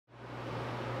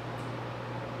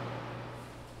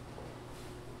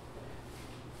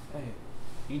Hey,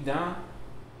 you down?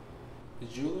 The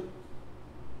jeweler?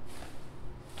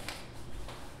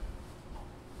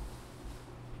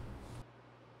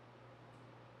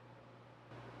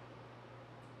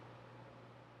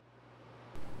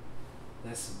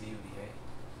 That's a beauty, eh?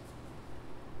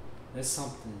 That's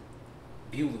something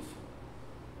beautiful.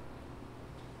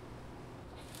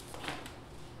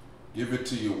 Give it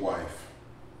to your wife.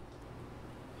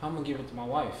 How I'm gonna give it to my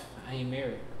wife? I ain't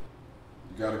married.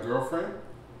 You got a girlfriend?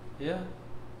 Yeah,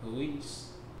 Louise.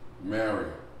 Marry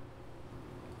her.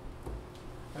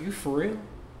 Are you for real?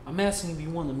 I'm asking if you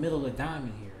want the middle of the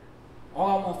diamond here.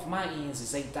 All I want for my ends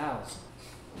is 8,000.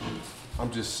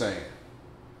 I'm just saying.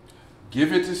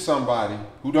 Give it to somebody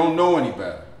who don't know any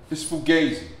better. It's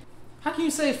fugazi. How can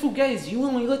you say it's fugazi? You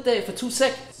only looked at it for 2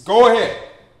 seconds. Go ahead.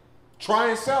 Try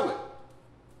and sell it.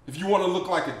 If you want to look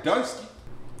like a Dunsky.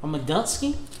 I'm a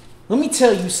Dunsky? Let me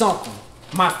tell you something,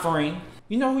 my friend.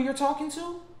 You know who you're talking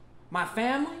to? My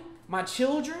family? My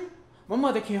children? My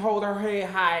mother can hold her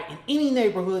head high in any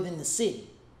neighborhood in the city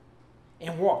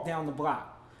and walk down the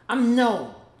block. I'm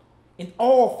known in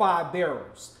all 5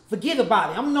 boroughs. Forget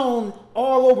about it. I'm known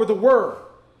all over the world.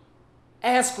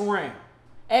 Ask around.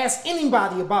 Ask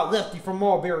anybody about Lefty from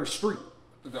Mulberry Street.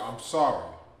 I'm sorry.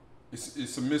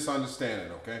 It's a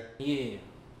misunderstanding, okay?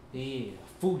 Yeah.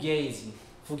 Fugazi.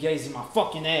 Fugazi my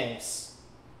fucking ass.